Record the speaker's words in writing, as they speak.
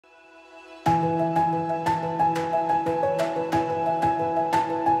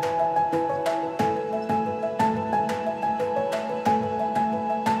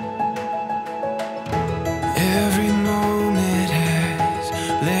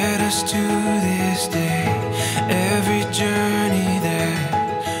led us to this day, every journey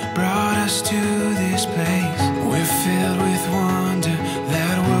that brought us to this place. We're filled with wonder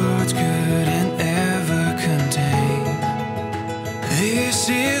that words couldn't ever contain. This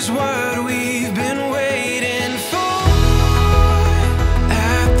is what we've been waiting for,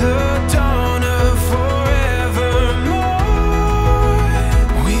 at the dawn of forevermore.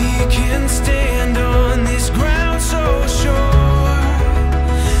 We can stand on this ground so sure.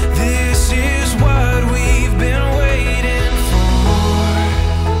 This is what we've been waiting for.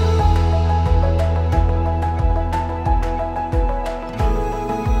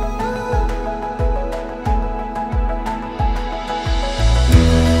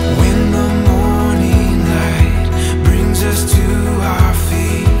 When the morning light brings us to our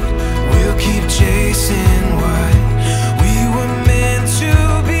feet, we'll keep chasing what we were meant to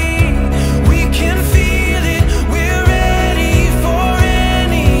be. We can feel it, we're ready for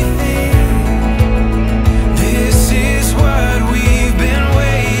anything. This is what we've been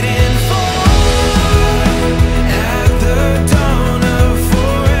waiting for, at the dawn of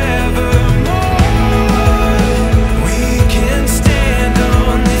forevermore. We can stand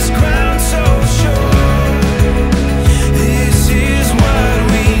on this ground so sure. This is what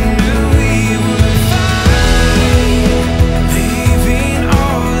we knew we would find, leaving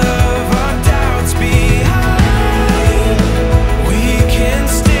all of our doubts behind. We can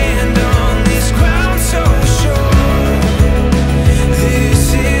stand on this ground so sure. This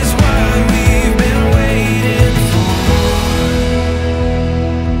is what we've been waiting for.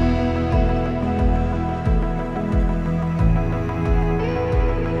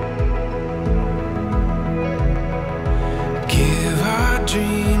 Give our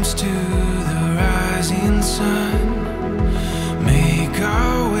dreams to the rising sun. Make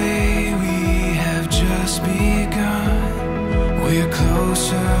our way, we have just begun. We're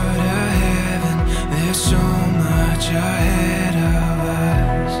closer to heaven, there's so much ahead of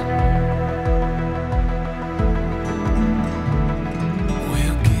us.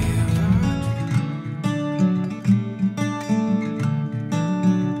 We'll give our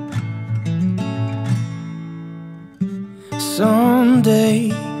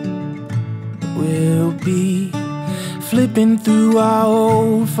someday we'll be flipping through our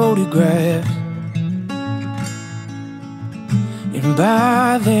old photographs, and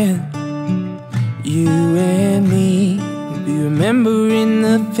by then you and me will be remembering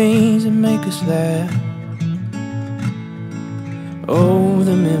the things that make us laugh. Oh,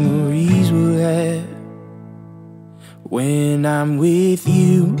 the memories we'll have when I'm with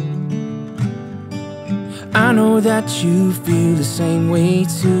you. I know that you feel the same way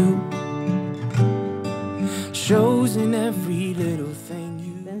too. Shows in every little thing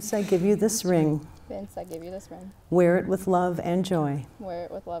you. Vince, I give you this ring. Vince, I give you this ring. Wear it with love and joy. Wear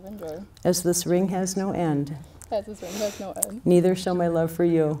it with love and joy. As this ring has no end, As this ring has no end, neither shall my love for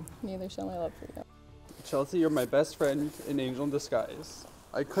you. neither shall my love for you. Chelsea, you're my best friend, an angel in disguise.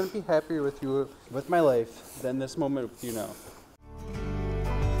 I couldn't be happier with you, with my life, than this moment with you now.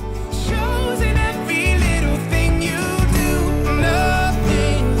 shows in every little thing you do.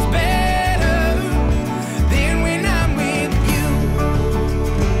 Nothing's better than when I'm with you.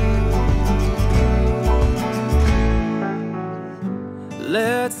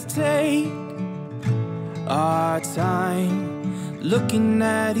 Let's take our time, looking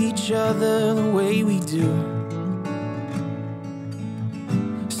at each other the way we do.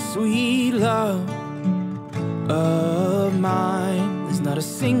 Sweet love of mine, there's not a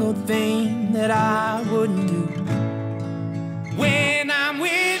single thing that I wouldn't do when I'm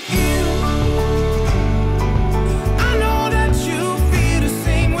with you. I know that you feel the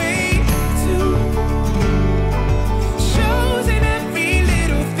same way too. Shows in every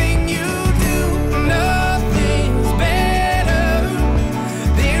little thing you do. Nothing's better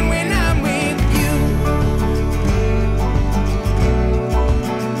than when I'm with you.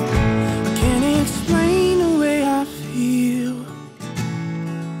 I can't explain the way I feel,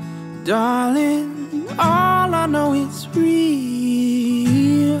 darling. All I know is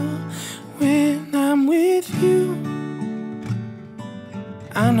real when I'm with you.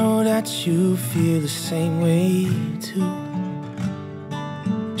 I know that you feel the same way too.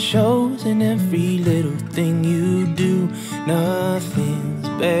 Shows in every little thing you do. Nothing's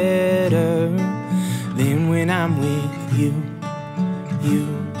better than when I'm with you.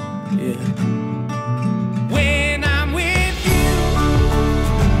 Yeah. When I'm with you,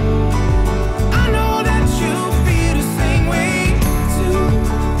 I know that you feel the same way too.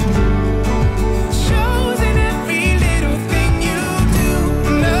 Shows in every little thing you do.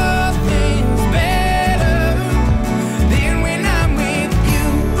 Nothing's better than when I'm with you.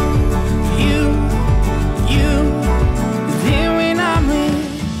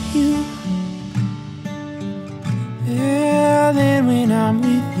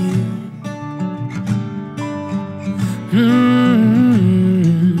 Mm.